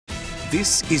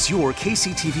This is your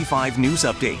KCTV5 News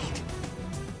Update.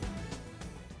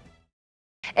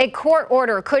 A court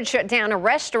order could shut down a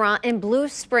restaurant in Blue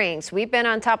Springs. We've been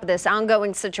on top of this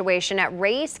ongoing situation at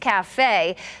Ray's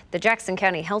Café. The Jackson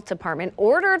County Health Department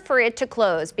ordered for it to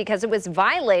close because it was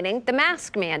violating the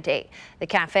mask mandate. The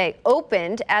cafe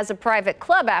opened as a private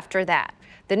club after that.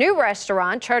 The new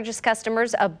restaurant charges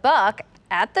customers $1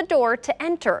 at the door to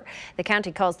enter. The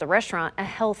county calls the restaurant a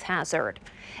health hazard.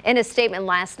 In a statement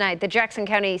last night, the Jackson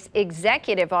County's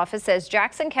executive office says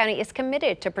Jackson County is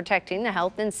committed to protecting the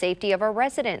health and safety of our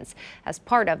residents. As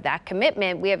part of that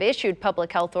commitment, we have issued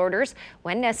public health orders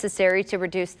when necessary to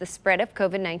reduce the spread of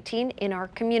COVID-19 in our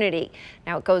community.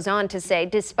 Now it goes on to say,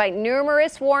 despite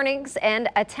numerous warnings and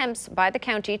attempts by the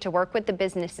county to work with the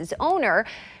business's owner,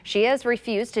 she has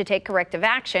refused to take corrective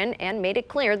action and made it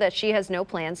clear that she has no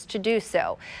plans to do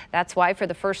so. That's why for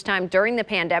the first time during the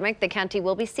pandemic, the county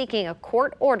will be seeking a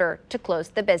court order to close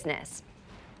the business.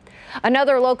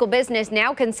 Another local business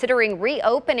now considering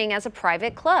reopening as a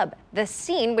private club. The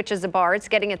Scene, which is a bar, is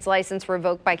getting its license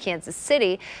revoked by Kansas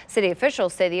City. City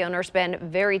officials say the owner's been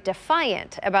very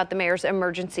defiant about the mayor's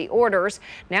emergency orders.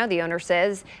 Now the owner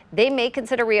says they may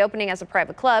consider reopening as a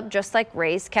private club, just like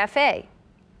Ray's Café.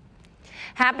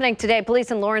 Happening today,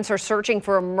 police in Lawrence are searching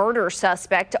for a murder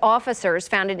suspect. Officers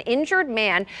found an injured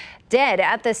man dead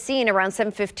at the scene around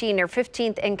 7:15 near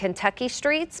 15th and Kentucky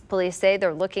Streets. Police say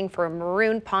they're looking for a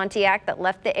maroon Pontiac that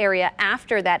left the area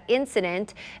after that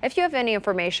incident. If you have any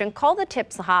information, call the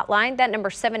TIPS hotline. That number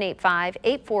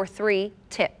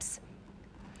 785-843-TIPS.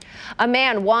 A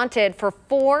man wanted for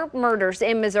 4 murders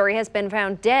in Missouri has been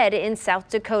found dead in South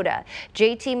Dakota.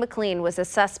 J.T. McLean was a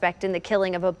suspect in the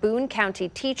killing of a Boone County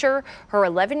teacher, her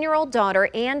 11-year-old daughter,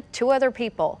 and 2 other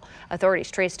people.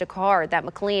 Authorities traced a car that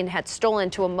McLean had stolen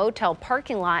to a motel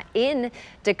parking lot in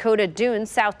Dakota Dunes,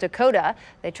 South Dakota.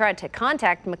 They tried to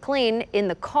contact McLean in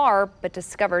the car, but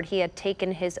discovered he had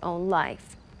taken his own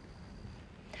life.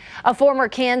 A former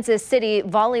Kansas City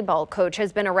volleyball coach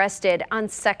has been arrested on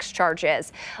sex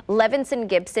charges. Levinson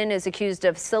Gibson is accused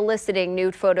of soliciting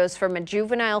nude photos from a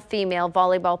juvenile female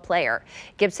volleyball player.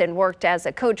 Gibson worked as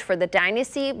a coach for the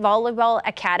Dynasty Volleyball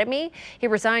Academy. He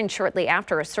resigned shortly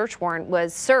after a search warrant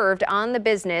was served on the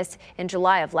business in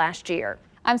July of last year.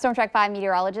 I'm Storm Track 5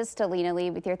 meteorologist Alina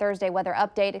Lee with your Thursday weather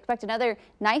update. Expect another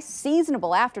nice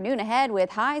seasonable afternoon ahead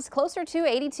with highs closer to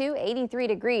 82, 83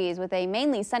 degrees with a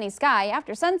mainly sunny sky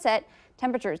after sunset.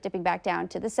 Temperatures dipping back down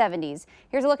to the 70s.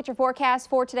 Here's a look at your forecast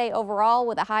for today overall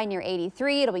with a high near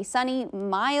 83. It'll be sunny,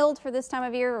 mild for this time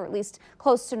of year, or at least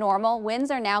close to normal.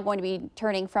 Winds are now going to be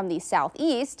turning from the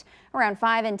southeast around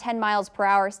 5 and 10 miles per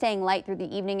hour, staying light through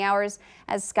the evening hours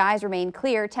as skies remain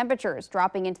clear. Temperatures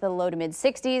dropping into the low to mid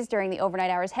 60s during the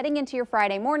overnight hours heading into your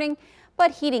Friday morning,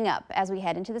 but heating up as we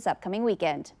head into this upcoming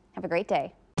weekend. Have a great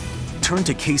day. Turn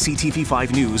to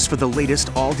KCTV5 News for the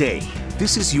latest all day.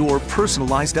 This is your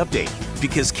personalized update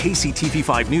because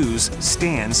KCTV5 News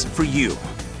stands for you.